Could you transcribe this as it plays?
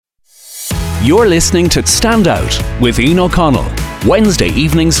You're listening to Stand Out with Ian O'Connell, Wednesday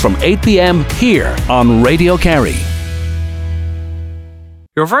evenings from 8 p.m. here on Radio Kerry.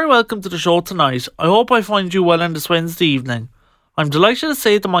 You're very welcome to the show tonight. I hope I find you well on this Wednesday evening. I'm delighted to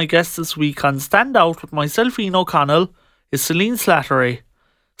say that my guest this week on Stand Out with myself, Ian O'Connell, is Celine Slattery.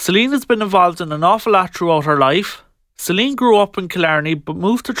 Celine has been involved in an awful lot throughout her life. Celine grew up in Killarney but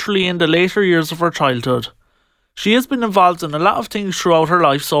moved to Tralee in the later years of her childhood. She has been involved in a lot of things throughout her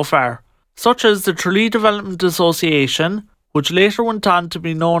life so far, such as the Tralee Development Association, which later went on to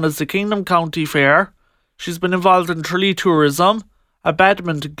be known as the Kingdom County Fair. She's been involved in Tralee Tourism, a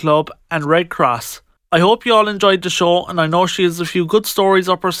badminton club and Red Cross. I hope you all enjoyed the show, and I know she has a few good stories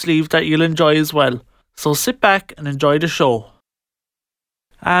up her sleeve that you'll enjoy as well. So sit back and enjoy the show.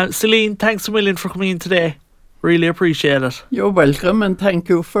 Celine, thanks a million for coming in today. Really appreciate it. You're welcome, and thank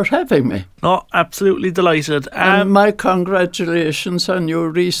you for having me. No, absolutely delighted. And my congratulations on your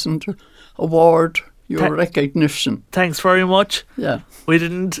recent award, your recognition. Thanks very much. Yeah. We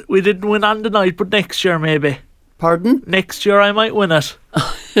didn't win on the night, but next year maybe. Pardon? Next year I might win it.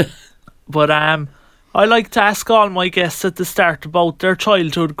 But I like to ask all my guests at the start about their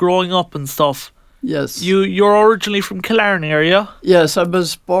childhood, growing up and stuff. Yes. You're originally from Killarney, are you? Yes, I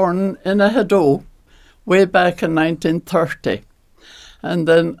was born in a Haddo way back in 1930. And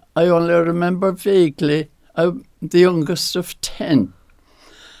then I only remember vaguely, I'm the youngest of 10.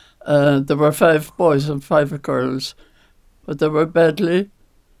 There were 5 boys and 5 girls, but they were badly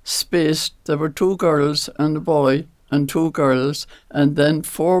spaced. There were 2 girls and a boy and 2 girls, and then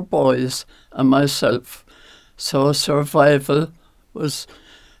 4 boys and myself. So survival was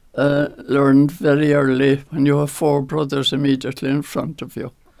learned very early when you have 4 brothers immediately in front of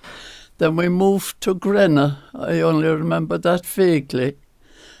you. Then we moved to Grenna. I only remember that vaguely.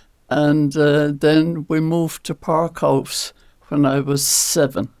 And then we moved to Park House when I was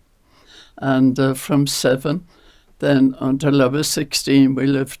 7. And from 7, then until I was 16, we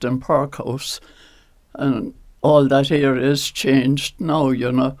lived in Park House. And all that area has changed now,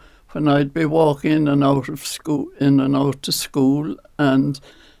 you know. When I'd be walking in and out to school and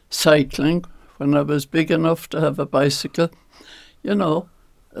cycling, when I was big enough to have a bicycle, you know,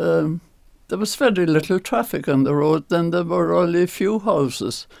 there was very little traffic on the road. Then there were only a few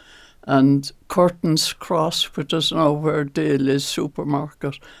houses. And Curtains Cross, which is now where Daly's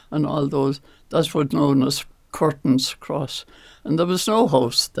supermarket and all those, that's what's known as Curtains Cross. And there was no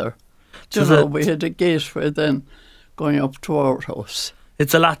house there. So we had a gateway then going up to our house.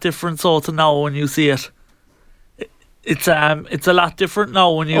 It's a lot different to now when you see it. It's a lot different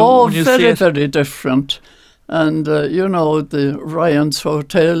now when you see it. Very, very different. And, you know, the Ryan's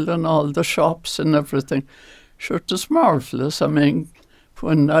Hotel and all the shops and everything. Sure, it was marvellous. I mean,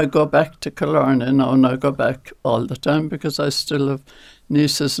 when I go back to Killarney now, and I go back all the time because I still have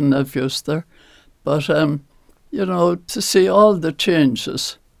nieces and nephews there. But, you know, to see all the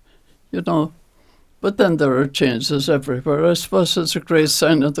changes, you know. But then there are changes everywhere. I suppose it's a great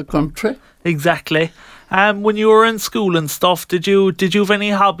sign of the country. Exactly. When you were in school and stuff, did you have any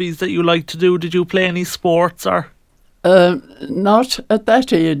hobbies that you liked to do? Did you play any sports or? Not at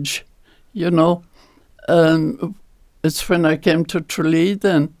that age, you know. It's when I came to Tralee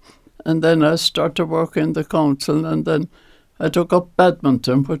then, and then I started working in the council, and then I took up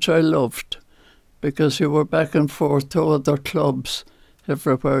badminton, which I loved, because you were back and forth to other clubs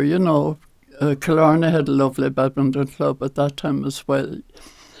everywhere, you know. Killarney had a lovely badminton club at that time as well.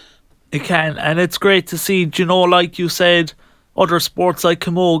 It can, and it's great to see, you know, like you said, other sports like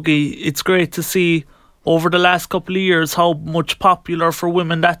camogie, it's great to see over the last couple of years how much popular for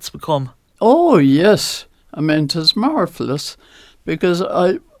women that's become. Oh, yes. I mean, it is marvellous, because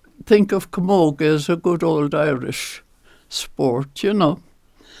I think of camogie as a good old Irish sport, you know.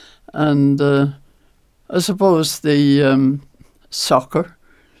 And I suppose the soccer,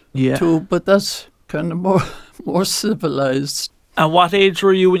 too, but that's kind of more civilised. And what age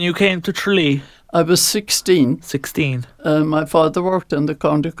were you when you came to Tralee? I was 16. 16. My father worked in the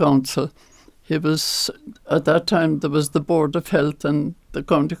county council. He was, at that time, there was the Board of Health and the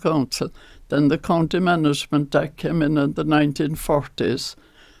county council. Then the County Management Act came in the 1940s.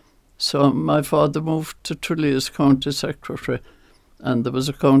 So my father moved to Tralee as county secretary, and there was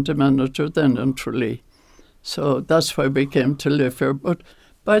a county manager then in Tralee. So that's why we came to live here. But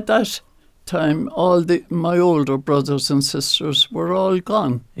by that time, my older brothers and sisters were all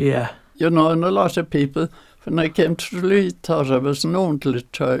gone. Yeah. You know, and a lot of people, when I came to Tralee, thought I was an only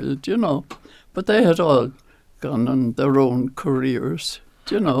child, you know. But they had all gone on their own careers.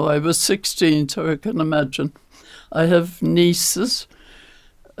 You know, I was 16, so I can imagine. I have nieces.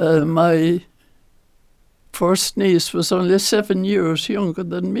 My first niece was only 7 years younger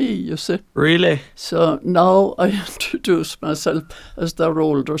than me, you see. Really? So now I introduce myself as their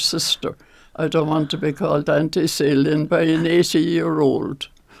older sister. I don't want to be called Auntie Celine by an 80-year-old,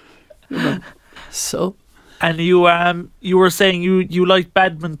 you know. So. And you were saying you liked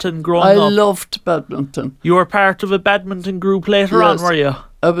badminton growing I up. loved badminton. You were part of a badminton group later on, Yes. were you?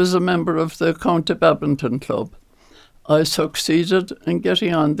 I was a member of the County Badminton Club. I succeeded in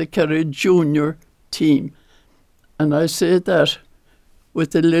getting on the Kerry Junior team. And I say that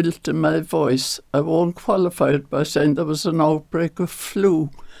with a lilt in my voice. I won't qualify it by saying there was an outbreak of flu.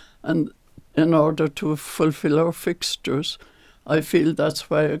 And in order to fulfill our fixtures, I feel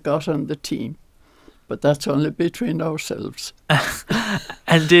that's why I got on the team. But that's only between ourselves.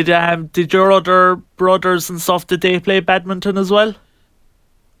 And did your other brothers and stuff, did they play badminton as well?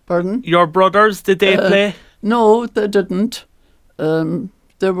 Pardon? Your brothers, did they play? No, they didn't.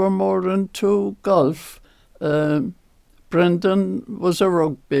 They were more into golf. Brendan was a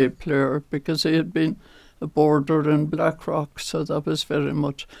rugby player because he had been a boarder in Blackrock, so that was very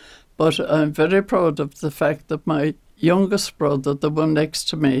much. But I'm very proud of the fact that my youngest brother, the one next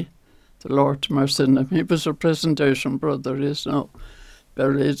to me, the Lord mercy him, he was a presentation brother. He's now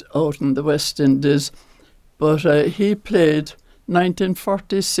buried out in the West Indies. But he played,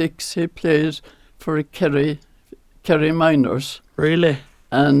 1946, he played for Kerry Miners. Really?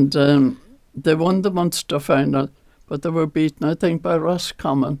 And they won the Munster final, but they were beaten, I think, by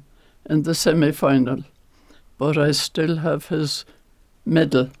Roscommon in the semi-final. But I still have his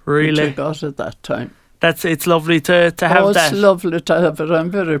medal, which I got at that time. It's lovely to have that. It's lovely to have it. I'm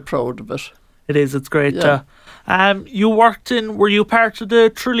very proud of it. It is. It's great. Yeah. Were you part of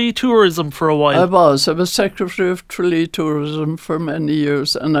the Tralee Tourism for a while? I was secretary of Tralee Tourism for many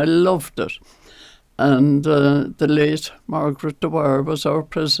years, and I loved it. And the late Margaret Dwyer was our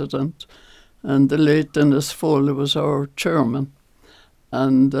president, and the late Dennis Foley was our chairman.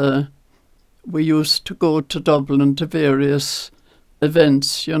 And we used to go to Dublin to various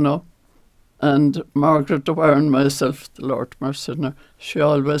events, you know. And Margaret Dwyer and myself, the Lord mercy her, she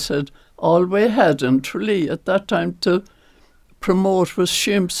always said, all we had in Tralee at that time to promote was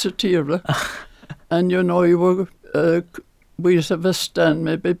Celine Slattery. And, you know, we used to have a stand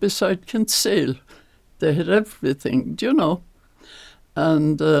maybe beside Kinsale. They had everything, you know.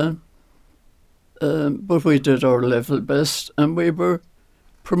 And but we did our level best, and we were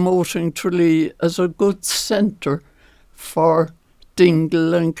promoting Tralee as a good centre for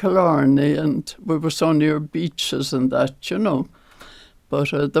Dingle and Killarney, and we were so near beaches and that, you know.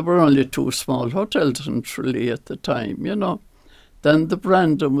 But there were only 2 small hotels in Tralee at the time, you know. Then the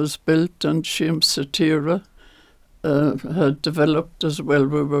Brandon was built, and Celine Slattery had developed as well.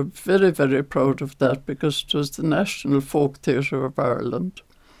 We were very, very proud of that because it was the National Folk Theatre of Ireland.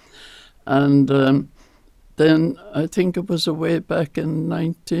 And then I think it was way back in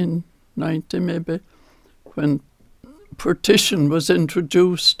 1990 maybe, when partition was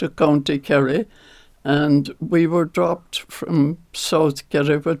introduced to County Kerry, and we were dropped from South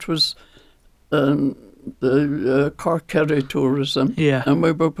Kerry, which was the Cork Kerry Tourism, and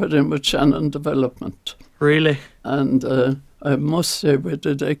we were put in with Shannon Development. Really? And I must say we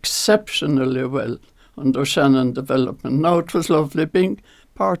did exceptionally well under Shannon Development. Now it was lovely being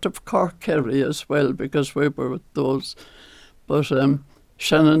part of Cork Kerry as well, because we were with those. But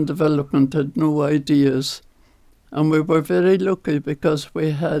Shannon Development had no ideas. And we were very lucky because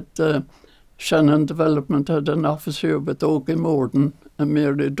we had Shannon Development had an office here with Ogie Morden and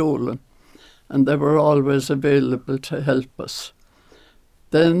Mary Dolan, and they were always available to help us.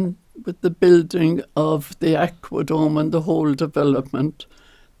 Then with the building of the Aquadome and the whole development,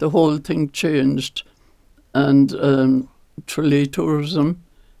 the whole thing changed, and Tralee Tourism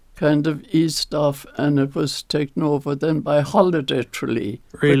kind of eased off, and it was taken over then by Holiday Tralee,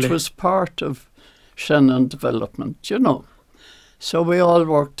 which was part of Shannon Development, you know. So we all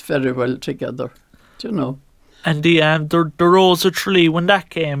worked very well together, you know. And the Rose of Tralee, when that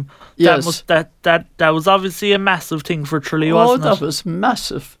came, yes, that was obviously a massive thing for Tralee, wasn't it? Oh, that was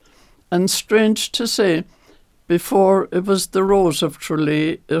massive. And strange to say, before it was the Rose of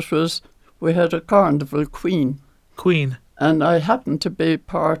Tralee, we had a carnival queen. And I happened to be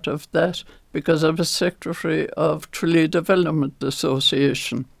part of that because I was secretary of Tralee Development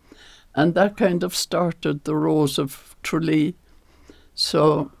Association. And that kind of started the Rose of Tralee.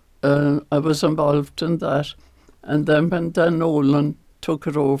 So I was involved in that. And then when Dan Nolan took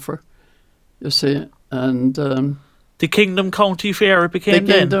it over, you see, and the Kingdom County Fair became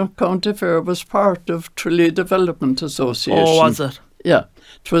the Kingdom County Fair was part of Tralee Development Association. Oh, was it? Yeah.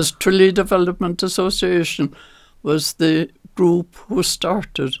 It was Tralee Development Association was the group who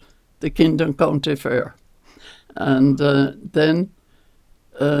started the Kingdom County Fair. And then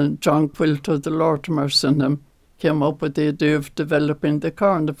John Quilter, the Lord mercy on him, came up with the idea of developing the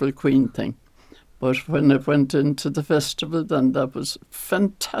Carnival Queen thing. But when it went into the festival, then that was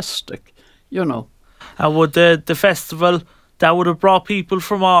fantastic, you know. And would the festival, that would have brought people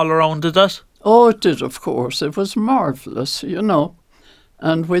from all around, did it? Oh, it did, of course. It was marvellous, you know.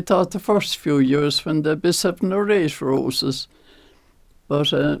 And we thought the first few years when there'd be 7 or 8 roses.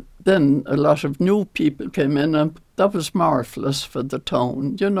 But then a lot of new people came in, and that was marvellous for the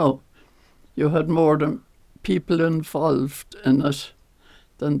town, you know. You had more than people involved in it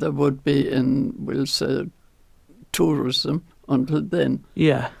than there would be in, we'll say, tourism until then.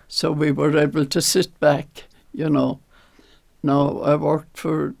 Yeah. So we were able to sit back, you know. Now, I worked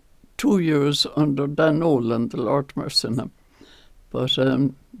for 2 years under Dan Nolan, the Lord mercy on him. But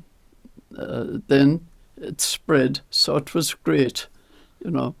then it spread, so it was great,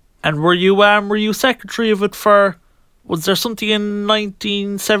 you know. And were you secretary of it for? Was there something in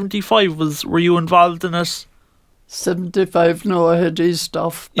 1975? Were you involved in it? 75, no, I had eased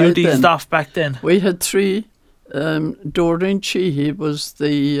off by You had then. eased off back then. We had 3. Doreen Sheehy was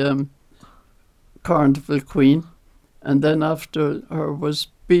the Carnival Queen, and then after her was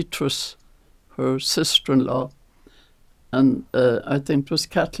Beatrice, her sister-in-law, and I think it was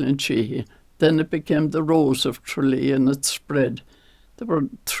Kathleen Sheehy. Then it became the Rose of Tralee, and it spread. There were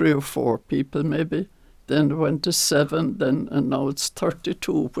 3 or 4 people maybe. Then it went to 7, and now it's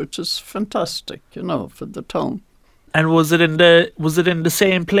 32, which is fantastic, you know, for the town. And was it in the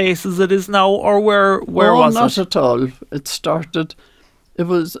same place as it is now, or where was it? No, not at all. It started. It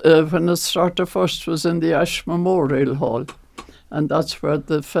was when it started first was in the Ash Memorial Hall, and that's where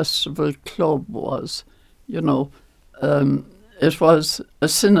the festival club was. You know, it was a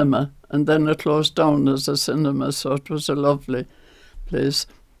cinema, and then it closed down as a cinema, so it was a lovely place.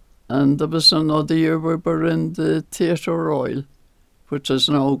 And there was another year we were in the Theatre Royal, which is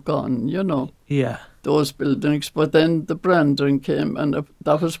now gone. You know. Yeah. Those buildings, but then the Brandon came, and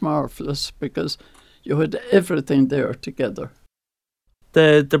that was marvellous because you had everything there together.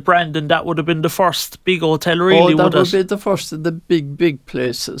 The Brandon, that would have been the first big hotel, really, that would would it? be the first of the big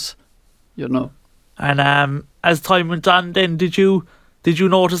places, you know. And as time went on, then did you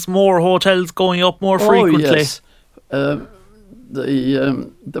notice more hotels going up more frequently? Oh yes,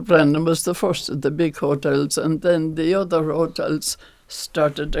 the Brandon was the first of the big hotels, and then the other hotels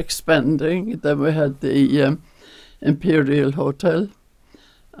started expanding. Then we had the Imperial Hotel,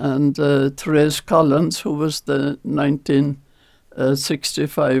 and Therese Collins, who was the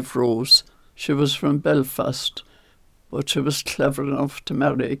 1965 Rose. She was from Belfast, but she was clever enough to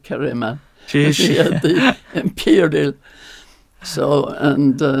marry Kerryman. She had the Imperial. So,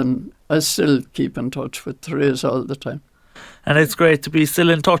 and I still keep in touch with Therese all the time. And it's great to be still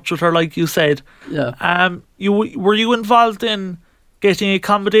in touch with her, like you said. Yeah. Were you involved in getting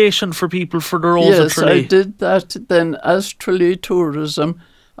accommodation for people for the Rose of Tralee? Yes, I did that. Then as Tralee Tourism,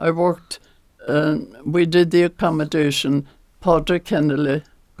 I worked, we did the accommodation. Padre Kennelly,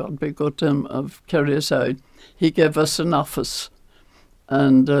 God be good to him, of Kerryside, he gave us an office,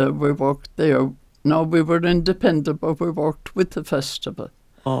 and we worked there. Now, we were independent, but we worked with the festival.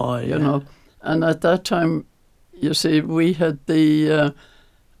 Oh, yeah. You know, and at that time, you see, we had the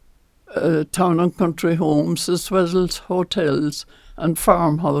town and country homes as well as hotels and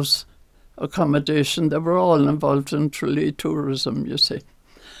farmhouse accommodation. They were all involved in Tralee tourism, you see.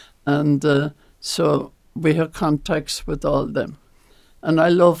 And so we had contacts with all them. And I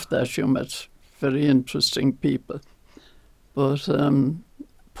loved that. You met very interesting people. But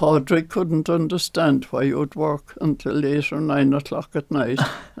Padre couldn't understand why you would work until 8 or 9 o'clock at night.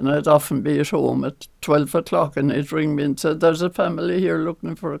 And I'd often be at home at 12 o'clock, and he'd ring me and say, "There's a family here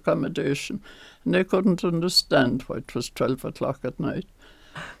looking for accommodation." And they couldn't understand why it was 12 o'clock at night.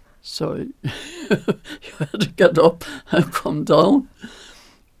 So you had to get up and come down,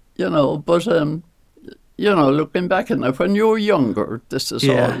 you know. But, you know, looking back on it, when you were younger, this is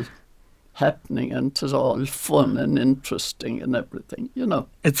all happening, and it's all fun and interesting and everything, you know.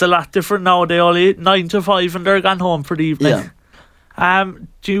 It's a lot different now. They all eat 9 to 5 and they're gone home for the evening. Yeah.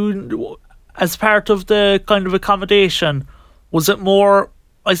 Do you, as part of the kind of accommodation, was it more,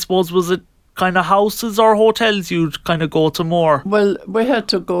 I suppose, was it kind of houses or hotels you'd kind of go to more? Well, we had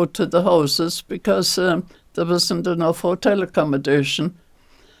to go to the houses because there wasn't enough hotel accommodation,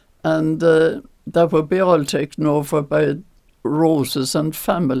 and that would be all taken over by Roses and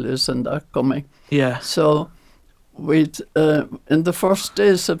families and that coming. Yeah. So we'd in the first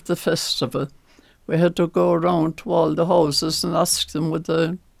days of the festival, we had to go around to all the houses and ask them would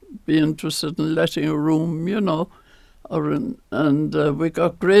they be interested in letting a room, you know, and we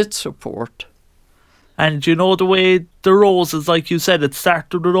got great support. And you know the way the roses, like you said, it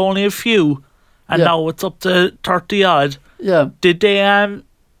started with only a few, and Yeah. now it's up to 30 odd. Yeah. Did they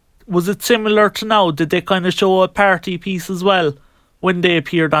was it similar to now? Did they kind of show a party piece as well when they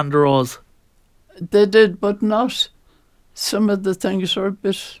appeared on the rose? They did, but not. Some of the things are a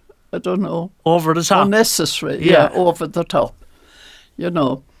bit, I don't know, Over the top. unnecessary. Yeah. Over the top. You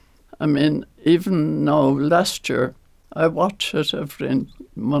know, I mean, even now, last year, I watch it every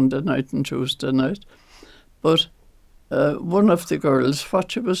Monday night and Tuesday night. But one of the girls,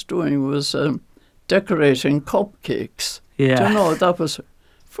 what she was doing was decorating cupcakes. Yeah. Do you know, that was,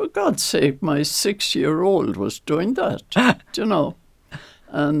 for God's sake, my 6-year-old was doing that. Do you know?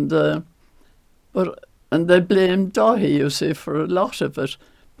 And and they blamed Dahi, you see, for a lot of it.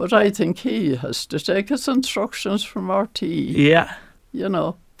 But I think he has to take his instructions from RTE. Yeah. You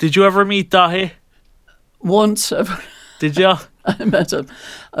know, Did you ever meet Dahi? once ever Did you? I met him,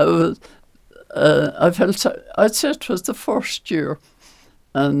 I felt, I'd say it was the first year,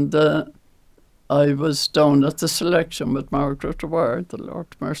 and I was down at the selection with Margaret Ward, the Lord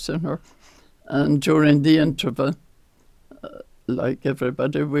mercy on her, and during the interval, like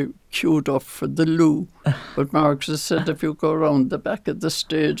everybody, we queued up for the loo. But Margaret said if you go around the back of the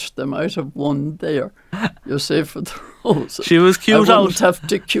stage, they might have one there, you see, for the roses. She was I queued wouldn't out. have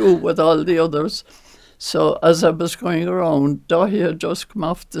to queue with all the others. So as I was going around, Dahi had just come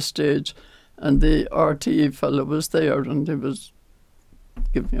off the stage, and the RTE fellow was there, and he was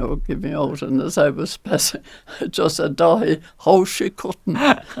give me out. And as I was passing, I just said, Dahi, how she couldn't.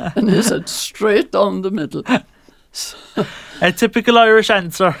 And he said, straight down the middle. So, A typical Irish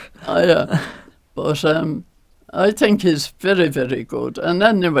answer. but I think he's very, very good. And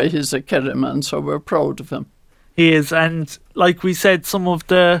anyway, he's a Kerry man, so we're proud of him. He is, and like we said, some of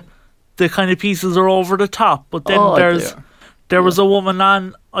the kind of pieces are over the top. But then there was a woman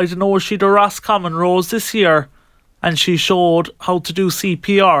on, I don't know, was she the Roscommon Rose this year, and she showed how to do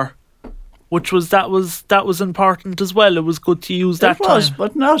CPR, which was that was important as well. It was good to use that It was, time.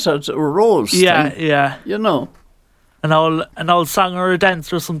 but not as a rose Yeah, thing, yeah. you know. An old song or a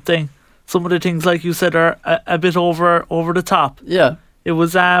dance or something. Some of the things, like you said, are a bit over the top. Yeah. It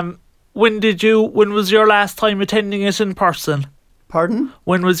was when was your last time attending it in person? Pardon?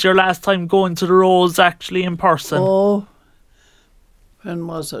 When was your last time going to the Rose actually in person? Oh, when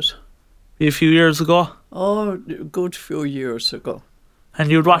was it? A few years ago. Oh, a good few years ago. And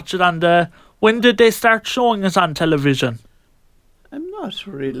you'd watch it on when did they start showing it on television? I'm not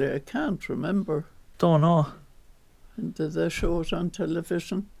really, I can't remember. Don't know. When did they show it on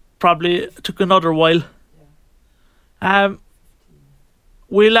television? Probably took another while.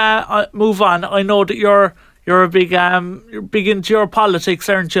 We'll move on. I know that you're a big you're big into your politics,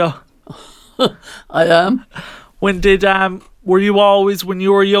 aren't you? I am. When did were you always, when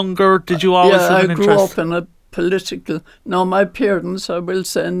you were younger, did you always have an I grew interest? up in a political... No, my parents, I will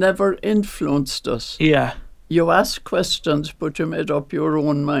say, never influenced us. Yeah. You asked questions, but you made up your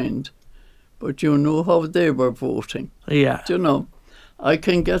own mind. But you knew how they were voting. Yeah. Do you know? I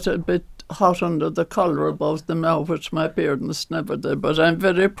can get a bit hot under the collar about them now, which my parents never did. But I'm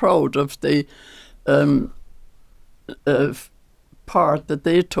very proud of the part that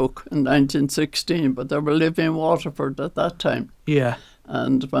they took in 1916. But they were living in Waterford at that time. Yeah.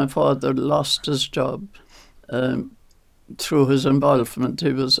 And my father lost his job through his involvement.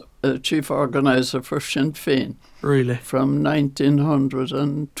 He was a chief organiser for Sinn Féin. Really? From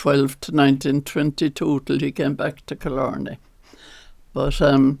 1912 to 1922 till he came back to Killarney. But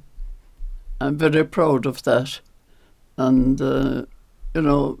I'm very proud of that. And, you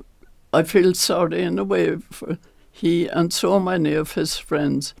know, I feel sorry in a way for he and so many of his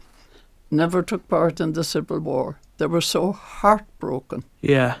friends never took part in the Civil War. They were so heartbroken.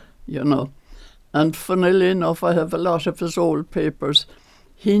 Yeah. You know. And funnily enough, I have a lot of his old papers.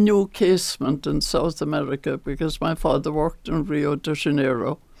 He knew casement in South America because my father worked in Rio de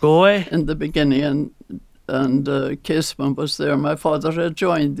Janeiro. Go away. In the beginning, and casement was there. My father had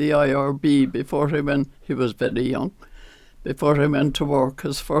joined the IRB before he went. He was very young. Before he went to work,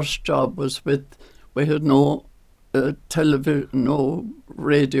 his first job was we had no television, no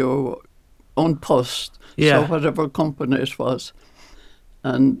radio on post. Yeah. So whatever company it was.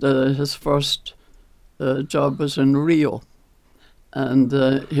 And his first job was in Rio. And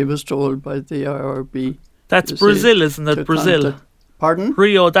he was told by the IRB. That's Brazil, isn't it? Brazil. Pardon?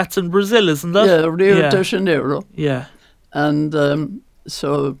 Rio, that's in Brazil, isn't it? Yeah, Rio de Janeiro. Yeah. And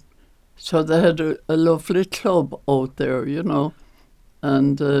so they had a lovely club out there, you know.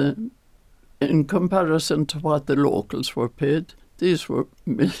 And in comparison to what the locals were paid, these were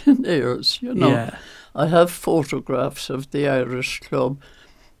millionaires, you know. Yeah. I have photographs of the Irish club,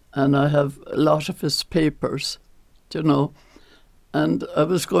 and I have a lot of his papers, you know. And I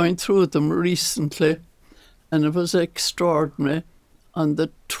was going through them recently, and it was extraordinary. On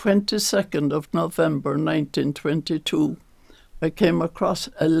the 22nd of November 1922, I came across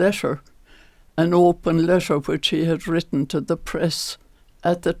a letter, an open letter which he had written to the press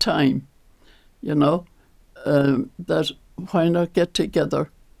at the time, you know, that why not get together?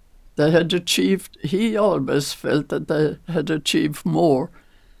 They had achieved, he always felt that they had achieved more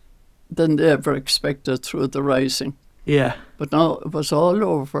than they ever expected through the Rising. Yeah. But now it was all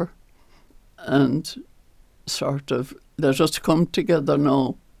over, and sort of, let us come together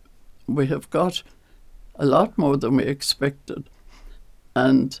now. We have got a lot more than we expected.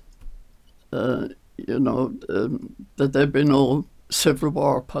 And, that there'd be no Civil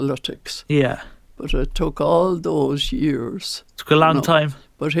War politics. Yeah. But it took all those years. Took a long time.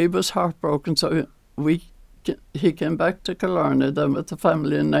 But he was heartbroken, so he came back to Killarney then with the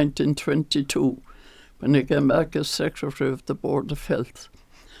family in 1922, when he came back as Secretary of the Board of Health.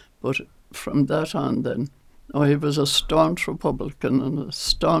 But from that on then, he was a staunch Republican and a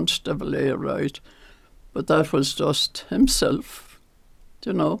staunch De Valera-ite, but that was just himself,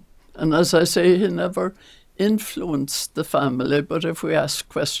 you know. And as I say, he never influenced the family, but if we asked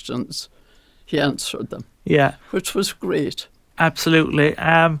questions, he answered them. Yeah. Which was great. Absolutely.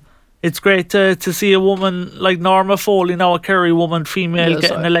 It's great to see a woman like Norma Foley, now a Kerry woman, female,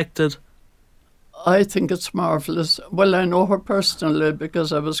 getting elected. I think it's marvellous. Well, I know her personally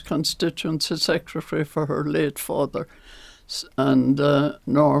because I was constituency secretary for her late father. And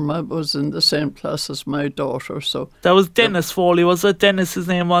Norma was in the same class as my daughter. So that was Dennis Foley, was it? Dennis, his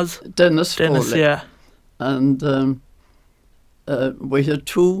name was? Dennis Foley. Yeah. And we had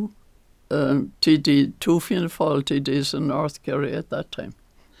two Fianna Fáil TDs in North Kerry at that time.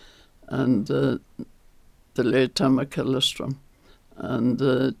 And the late Tom McKillistrom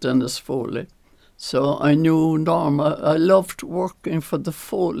and Dennis Foley. So I knew Norma. I loved working for the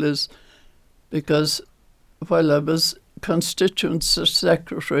Foleys because while I was constituency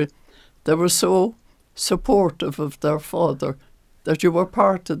secretary, they were so supportive of their father that you were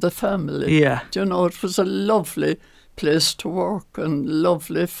part of the family. Yeah. You know, it was a lovely place to work and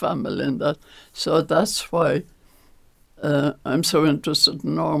lovely family in that. So that's why I'm so interested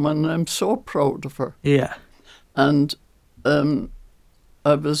in Norma, and I'm so proud of her. Yeah. And I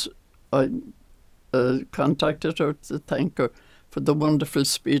contacted her to thank her for the wonderful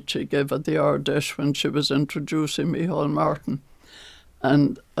speech she gave at the Ardèche when she was introducing Micheál Martin.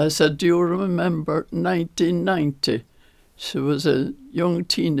 And I said, do you remember 1990? She was a young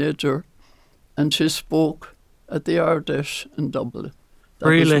teenager and she spoke at the Ardèche in Dublin. That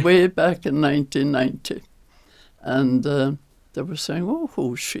was way back in 1990. And they were saying, oh,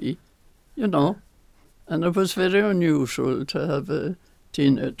 who's she? You know. And it was very unusual to have a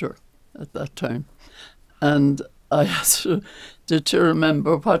teenager at that time. And I asked her, did you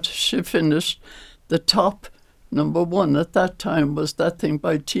remember what she finished? The top number one at that time was that thing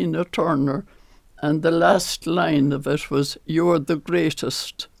by Tina Turner. And the last line of it was, you're the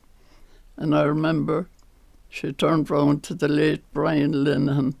greatest. And I remember she turned round to the late Brian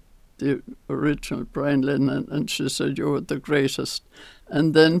Linehan, the original Brian Linehan, and she said, you're the greatest.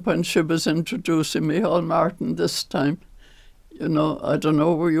 And then when she was introducing Micheál Martin this time, you know, I don't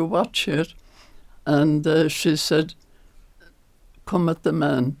know where you watch it, and she said, come at the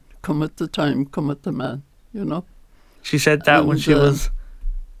man, come at the time, come at the man, you know. She said that when she was...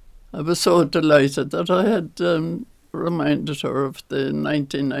 I was so delighted that I had reminded her of the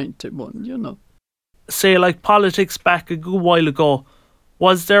 1991, you know. Say, like politics back a good while ago,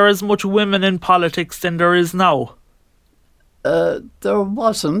 was there as much women in politics than there is now? There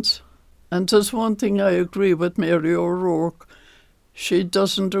wasn't. And there's one thing I agree with Mary O'Rourke. She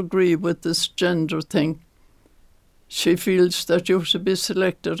doesn't agree with this gender thing. She feels that you should be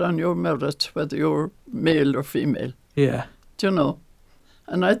selected on your merits, whether you're male or female. Yeah. Do you know?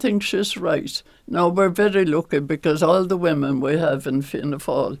 And I think she's right. Now, we're very lucky because all the women we have in Fianna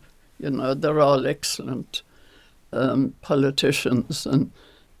Fáil, you know, they're all excellent politicians and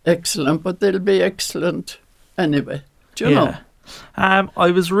excellent, but they'll be excellent anyway. Do you know?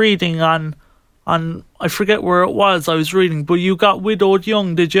 I was reading on I forget where it was I was reading, but you got widowed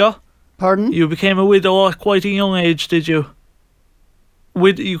young, did you? Pardon? You became a widow at quite a young age, did you?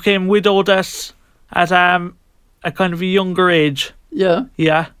 You became widowed at a kind of a younger age. Yeah.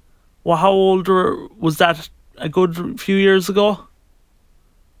 Yeah. Well, how old was that? A good few years ago?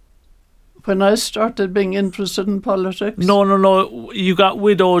 When I started being interested in politics? No. You got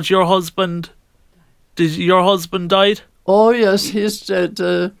widowed. Your husband died? Oh, yes, he's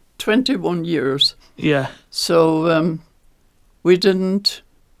dead 21 years. Yeah. So we didn't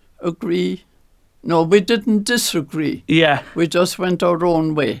agree. No, we didn't disagree. Yeah. We just went our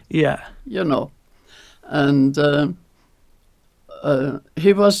own way, Yeah. you know. And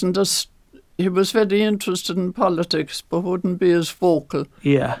he wasn't he was very interested in politics, but wouldn't be as vocal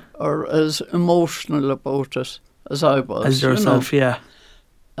Yeah. or as emotional about it as I was. As yourself, yeah.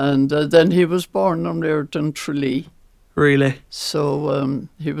 And then he was born and reared in Tralee. Really? So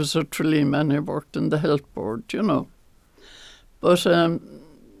he was a Tralee man. He worked in the health board, you know. But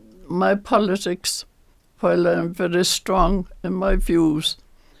my politics, while I'm very strong in my views,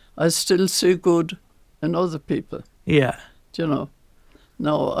 I still see good in other people, Yeah. you know.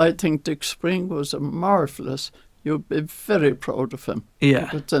 Now, I think Dick Spring was a marvellous. You'd be very proud of him. Yeah. You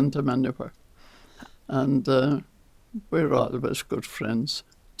could send him anywhere. And we're always good friends,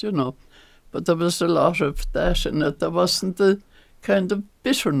 you know. But there was a lot of that in it. There wasn't the kind of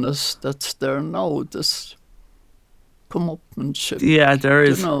bitterness that's there now, this come-upmanship. Yeah, there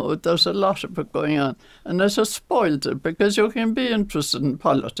is. You know, there's a lot of it going on. And it has spoiled it, because you can be interested in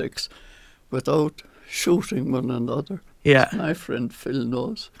politics without shooting one another. Yeah. My friend Phil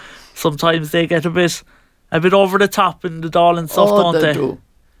knows. Sometimes they get a bit over the top in the Dáil and stuff, don't they? Do.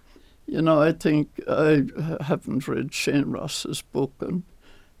 You know, I think I haven't read Shane Ross's book and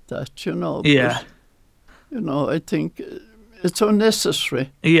that, you know. Yeah. But, you know, I think it's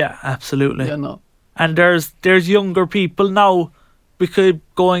unnecessary. Yeah, absolutely. You know. And there's younger people now, because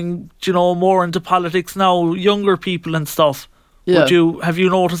going, you know, more into politics now, younger people and stuff. Yeah. Have you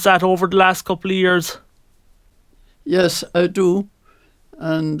noticed that over the last couple of years? Yes, I do.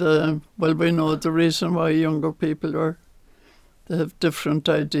 And, well, we know the reason why younger people they have different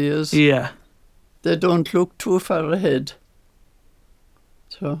ideas. Yeah. They don't look too far ahead.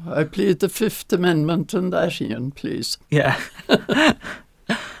 So I plead the Fifth Amendment on that, Ian, please. Yeah.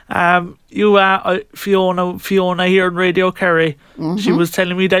 Fiona here on Radio Kerry, she was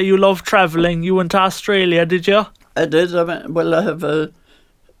telling me that you love travelling. You went to Australia, did you? I did. I have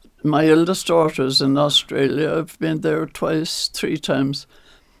my eldest daughter's in Australia. I've been there twice, 3 times.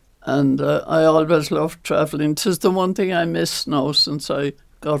 And I always loved travelling. 'Tis the one thing I miss now since I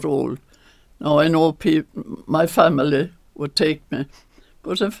got old. Now I know my family would take me.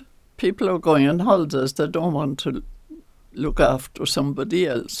 But if people are going on holidays, they don't want to look after somebody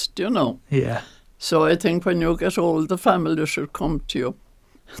else, do you know? Yeah. So I think when you get old, the family should come to you.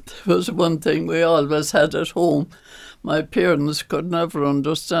 There was one thing we always had at home. My parents could never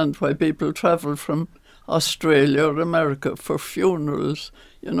understand why people travel from Australia or America for funerals.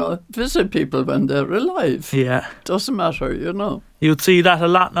 You know, visit people when they're alive. Yeah. Doesn't matter, you know. You'd see that a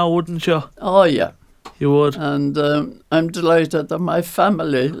lot now, wouldn't you? Oh, yeah. You would. And I'm delighted that my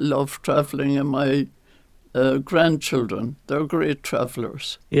family love travelling, and my grandchildren, they're great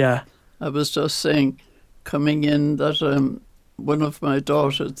travellers. Yeah. I was just saying, coming in, that one of my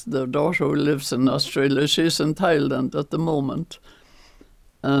daughters, the daughter who lives in Australia, she's in Thailand at the moment.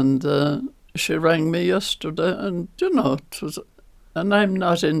 And she rang me yesterday, and, you know, and I'm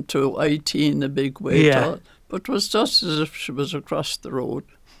not into IT in a big way at all, but it was just as if she was across the road.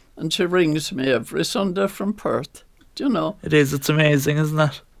 And she rings me every Sunday from Perth, you know. It is. It's amazing, isn't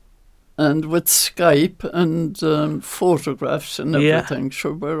it? And with Skype and photographs and everything,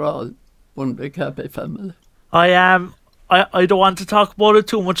 sure, we're all one big happy family. I don't want to talk about it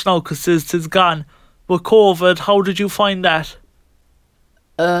too much now because it's gone. But COVID, how did you find that?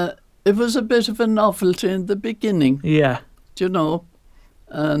 It was a bit of a novelty in the beginning. Yeah. You know,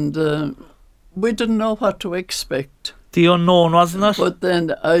 and we didn't know what to expect. The unknown, wasn't it? But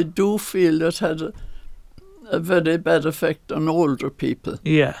then I do feel it had a very bad effect on older people.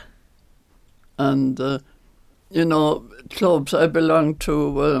 Yeah. And, you know, clubs I belong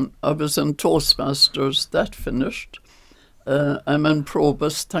to, I was in Toastmasters, that finished. I'm in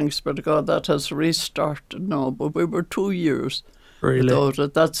Probus, thanks be to God, that has restarted now, but we were 2 years without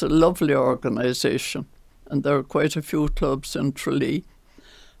it. That's a lovely organisation, and there are quite a few clubs in Tralee,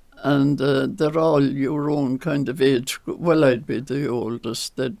 and they're all your own kind of age. Well, I'd be the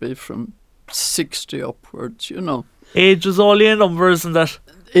oldest, they'd be from 60 upwards, you know. Age is only a number, isn't it?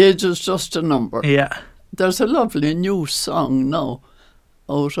 Age is just a number. Yeah. There's a lovely new song now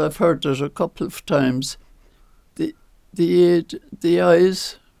out. I've heard it a couple of times. The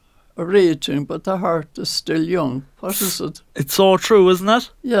eyes are aging, but the heart is still young. What is it? It's so true, isn't it?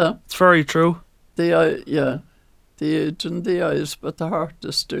 Yeah. It's very true. The age in the eyes, but the heart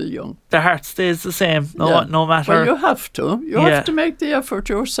is still young. The heart stays the same, no matter. Well, you have to. You have to make the effort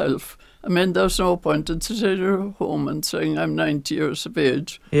yourself. I mean, there's no point in sitting at home and saying, I'm 90 years of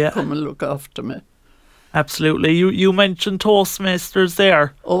age, come and look after me. Absolutely. You mentioned Toastmasters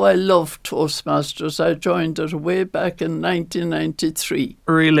there. Oh, I love Toastmasters. I joined it way back in 1993.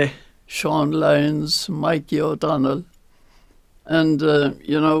 Really? Sean Lyons, Mikey O'Donnell. And,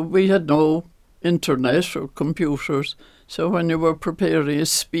 we had no internet or computers. So when you were preparing a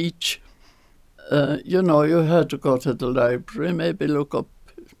speech, you had to go to the library, maybe look up,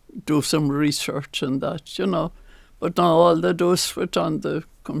 do some research and that, But now all they do is switch on the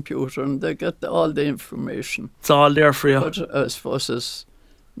computer and they get all the information. It's all there for you. But I suppose it's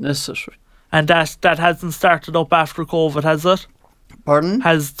necessary. And that hasn't started up after COVID, has it? Pardon?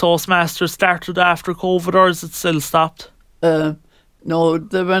 Has Toastmasters started after COVID, or is it still stopped? No,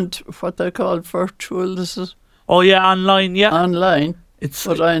 they went what they call virtual. This is Oh yeah, online, yeah. online.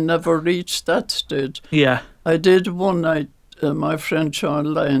 But I never reached that stage. Yeah. I did one night. My friend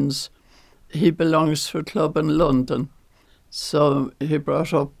Sean Lyons, he belongs to a club in London, so he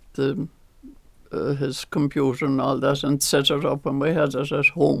brought up his computer and all that and set it up, and we had it at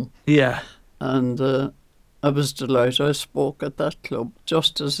home. Yeah. And I was delighted. I spoke at that club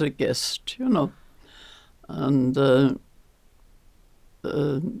just as a guest, And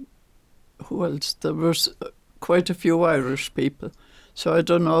who else? There was quite a few Irish people. So I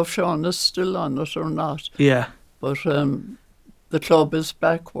don't know if Sean is still on it or not. Yeah. But the club is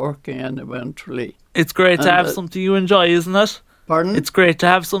back working anyway in Tralee. It's great to have something you enjoy, isn't it? Pardon? It's great to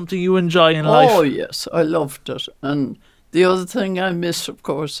have something you enjoy in life. Oh, yes. I loved it. And the other thing I miss, of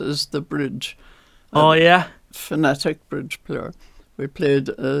course, is the bridge. Oh, yeah? Fanatic bridge player. We played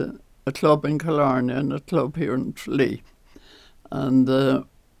a club in Killarney and a club here in Tralee. And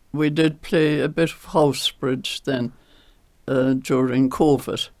we did play a bit of house bridge then during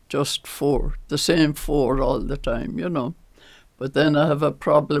COVID, just the same four all the time, But then I have a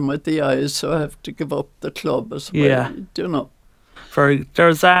problem with the eyes, so I have to give up the club as well,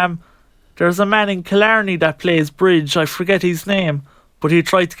 There's a man in Killarney that plays bridge. I forget his name, but he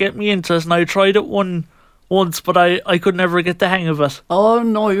tried to get me into it, and I tried it once, but I could never get the hang of it. Oh,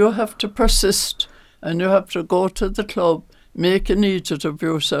 no, you have to persist, and you have to go to the club, make an idiot of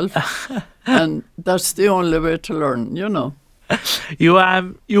yourself, and that's the only way to learn,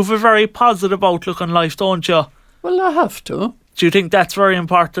 You've a very positive outlook on life, don't you? Well, I have to. Do you think that's very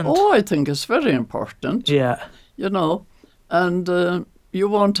important? Oh, I think it's very important. Yeah. And you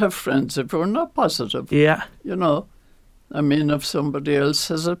won't have friends if you're not positive. Yeah. I mean, if somebody else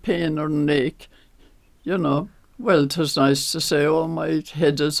has a pain or an ache, well, it is nice to say, oh, my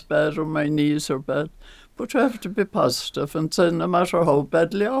head is bad or my knees are bad. But you have to be positive and say no matter how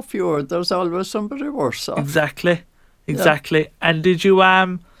badly off you are, there's always somebody worse off. Exactly. Yeah. And did you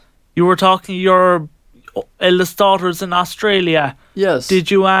were talking your eldest daughter's in Australia. Yes.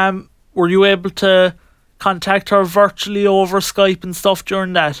 Did you were you able to contact her virtually over Skype and stuff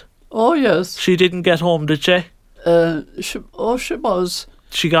during that? Oh, yes. She didn't get home, did she? She was.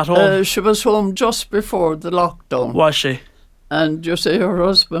 She got home? She was home just before the lockdown. Was she? And you see, her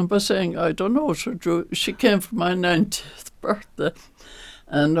husband was saying, I don't know, she came for my 90th birthday.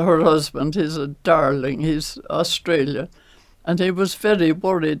 And her husband, he's a darling, he's Australian. And he was very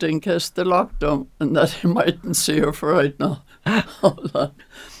worried in case the lockdown and that he mightn't see her for right now. Hold on.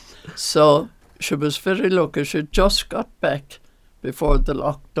 So she was very lucky. She just got back before the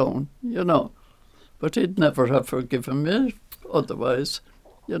lockdown, But he'd never have forgiven me otherwise,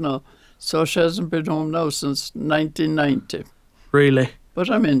 So she hasn't been home now since 1990. Really? But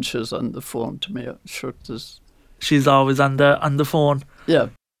she's on the phone to me. Sure, she's always on the phone. Yeah.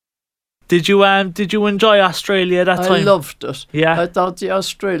 Did you enjoy Australia that time? I loved it. Yeah. I thought the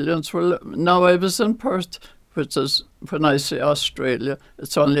Australians were. Now I was in Perth, which is, when I say Australia,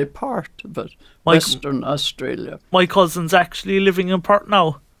 it's only part of it. Western Australia. My cousin's actually living in Perth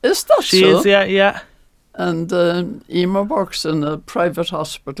now. Is that she so? She is, yeah. And Emma works in a private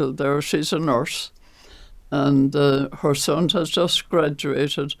hospital there. She's a nurse. And her son has just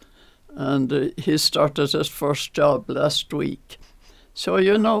graduated. And he started his first job last week. So,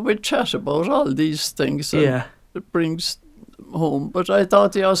 we chat about all these things. And it brings home. But I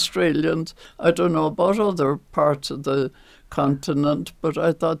thought the Australians, I don't know about other parts of the continent, but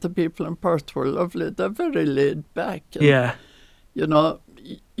I thought the people in Perth were lovely. They're very laid back. And,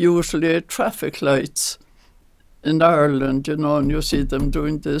 usually traffic lights in Ireland, and you see them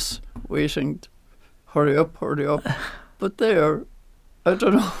doing this, waiting, hurry up. But there, I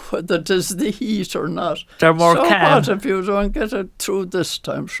don't know whether it is the heat or not. They're more calm. So what if you don't get it through this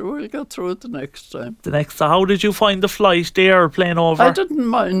time? Sure, we'll get through it the next time. How did you find the flight there, plane over? I didn't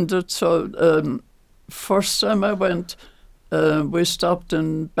mind it. So first time I went, we stopped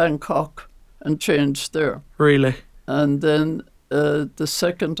in Bangkok and changed there. Really? And then the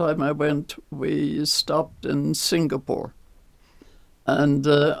second time I went, we stopped in Singapore. And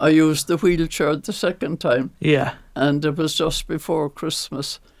I used the wheelchair the second time. Yeah. And it was just before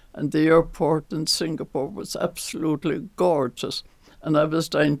Christmas. And the airport in Singapore was absolutely gorgeous. And I was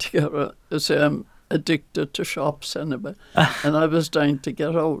dying to get I'm addicted to shops anyway. And I was dying to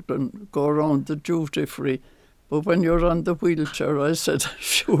get out and go around the duty free. But when you're on the wheelchair, I said,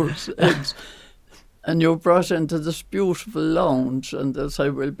 sure eggs. And you're brought into this beautiful lounge, and they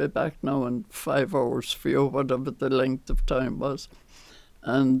say, we'll be back now in 5 hours for you, whatever the length of time was.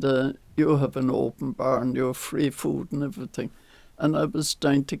 And you have an open bar and you have free food and everything. And I was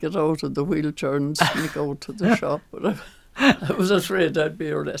dying to get out of the wheelchair and sneak out to the shop, but I was afraid I'd be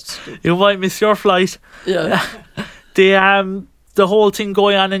arrested. You might miss your flight. Yeah. The whole thing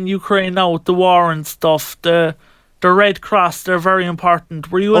going on in Ukraine now, the war and stuff, the Red Cross, they're very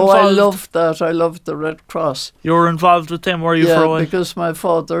important. Were you involved? Oh, I loved that. I loved the Red Cross. You were involved with them, were you, for a while? Yeah, because my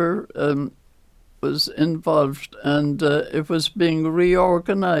father was involved, and it was being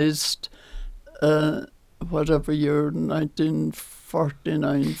reorganised, whatever year,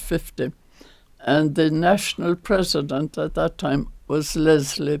 1949, 50. And the national president at that time was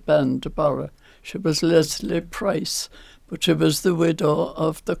Leslie Bandabara. She was Leslie Price, but she was the widow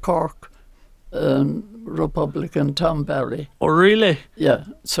of the Cork Republican Tom Barry. Oh, really? Yeah,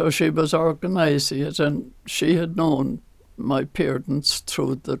 so she was organising it, and she had known my parents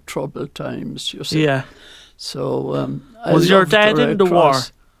through the troubled times, you see. Yeah. So was your dad in the war?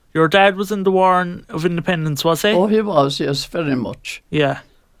 Your dad was in the War of Independence, was he? Oh, he was, yes, very much. Yeah.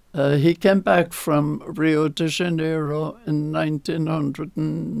 He came back from Rio de Janeiro in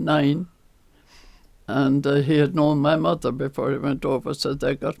 1909, and he had known my mother before he went over, so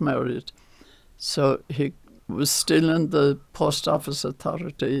they got married. So he was still in the Post Office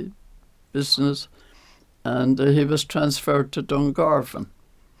Authority business, and he was transferred to Dungarvan.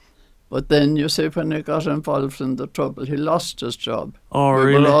 But then, you see, when he got involved in the trouble, he lost his job. Oh, really?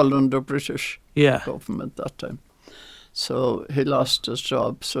 really? We were all under British Yeah. government that time. So he lost his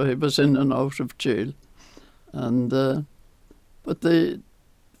job, so he was in and out of jail. And but the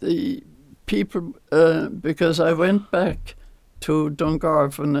people, because I went back to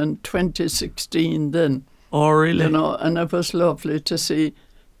Dungarvan in 2016 then. Oh, really? You know, and it was lovely to see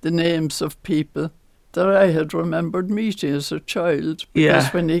the names of people that I had remembered meeting as a child.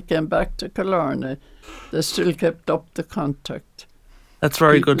 Because when he came back to Killarney, they still kept up the contact. That's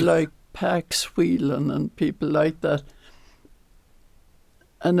very people good. Like Pax Whelan and people like that.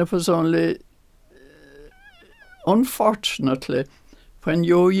 And it was only, unfortunately, when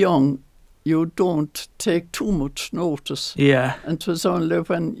you're young, you don't take too much notice. Yeah. And it was only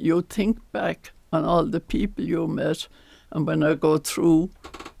when you think back on all the people you met, and when I go through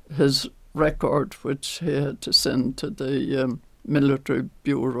his record, which he had to send to the military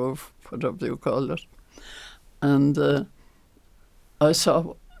bureau, whatever you call it, and I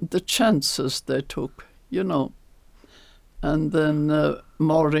saw the chances they took, you know. And then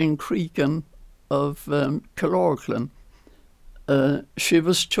Maureen Cregan of Killorglin, she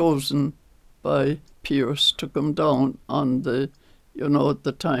was chosen by Pierce to come down on the, you know, at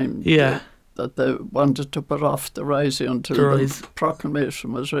the time that they wanted to put off the rising until the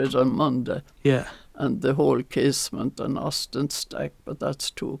proclamation was read on Monday. Yeah. And the whole casement and Austin Stack, but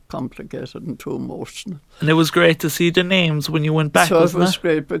that's too complicated and too emotional. And it was great to see the names when you went back, so wasn't it? Was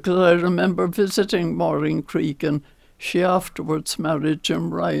great, because I remember visiting Maureen Creek, and she afterwards married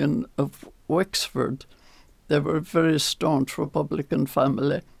Jim Ryan of Wexford. They were a very staunch Republican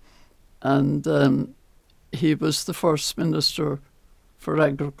family, and he was the first minister for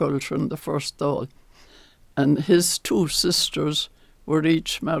agriculture and the first Dáil. And his two sisters were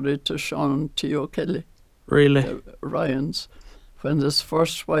each married to Sean T. O'Kelly. Really? Ryan's. When his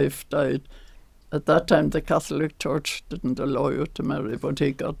first wife died, at that time the Catholic Church didn't allow you to marry, but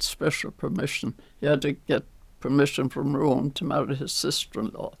he got special permission. He had to get permission from Rome to marry his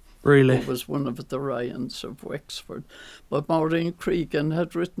sister-in-law. Really? Who was one of the Ryans of Wexford. But Maureen Cregan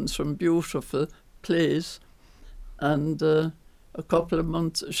had written some beautiful plays, and a couple of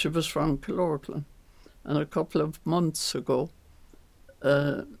months, she was from Killorglin, and a couple of months ago,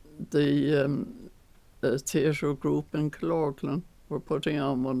 the theatre group in Killorglin were putting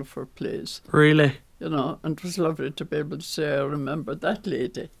on one of her plays. Really? You know, and it was lovely to be able to say, I remember that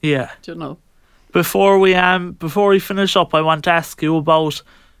lady. Yeah. You know. Before we finish up, I want to ask you about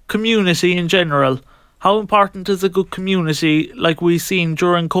community in general. How important is a good community, like we seen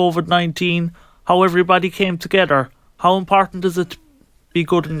during COVID-19, how everybody came together? How important is it to be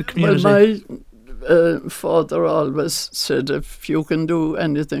good in the community? Well, my father always said, if you can do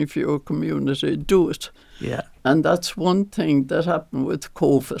anything for your community, do it. Yeah. And that's one thing that happened with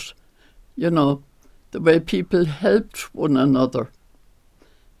COVID. You know, the way people helped one another.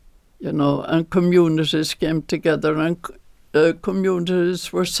 You know, and communities came together and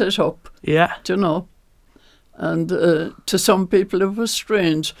communities were set up. Yeah. You know. And to some people it was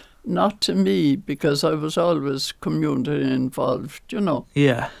strange. Not to me, because I was always community involved, you know.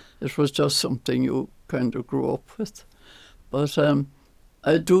 Yeah. It was just something you kind of grew up with. But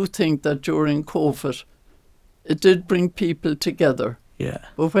I do think that during COVID, it did bring people together. Yeah.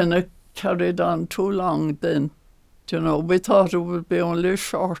 But when it carried on too long then, you know, we thought it would be only a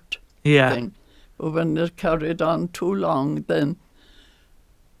short thing. But when it carried on too long then,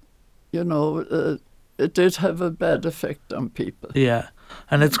 you know, it did have a bad effect on people. Yeah.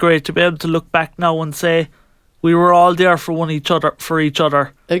 And it's great to be able to look back now and say we were all there for each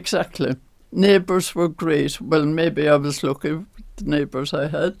other. Exactly. Neighbours were great. Well, maybe I was lucky with the neighbours I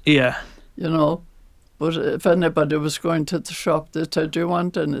had. Yeah. You know, but if anybody was going to the shop, they said, "Do you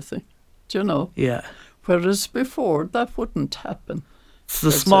want anything?" Do you know? Yeah. Whereas before, that wouldn't happen. It's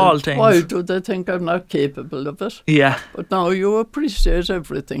the small things. Why do they think I'm not capable of it? Yeah. But now you appreciate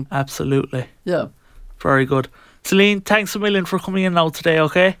everything. Absolutely. Yeah. Very good. Celine, thanks a million for coming in now today,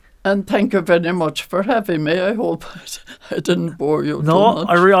 okay? And thank you very much for having me. I hope I didn't bore you too much.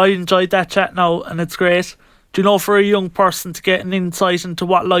 I enjoyed that chat now, and it's great. Do you know, for a young person to get an insight into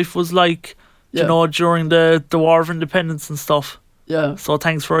what life was like, you know, during the War of Independence and stuff. Yeah. So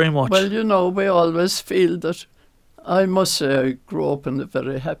thanks very much. Well, you know, we always feel that, I must say, I grew up in a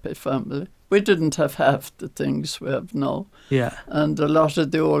very happy family. We didn't have half the things we have now. Yeah. And a lot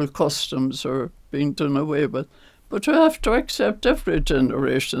of the old customs are being done away with. But you have to accept every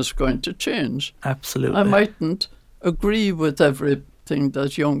generation is going to change. Absolutely. I mightn't agree with everything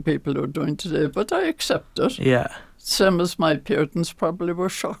that young people are doing today, but I accept it. Yeah. Same as my parents probably were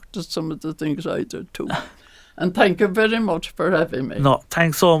shocked at some of the things I did too. And thank you very much for having me. No,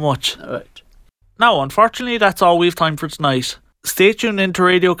 thanks so much. All right. Now, unfortunately, that's all we've time for tonight. Stay tuned into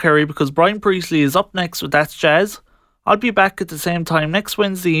Radio Kerry because Brian Priestley is up next with That's Jazz. I'll be back at the same time next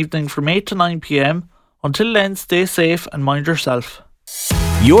Wednesday evening from 8 to 9 p.m. Until then, stay safe and mind yourself.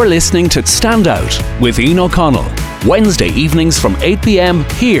 You're listening to Stand Out with Ian O'Connell. Wednesday evenings from 8 p.m.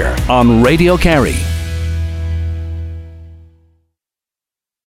 here on Radio Kerry.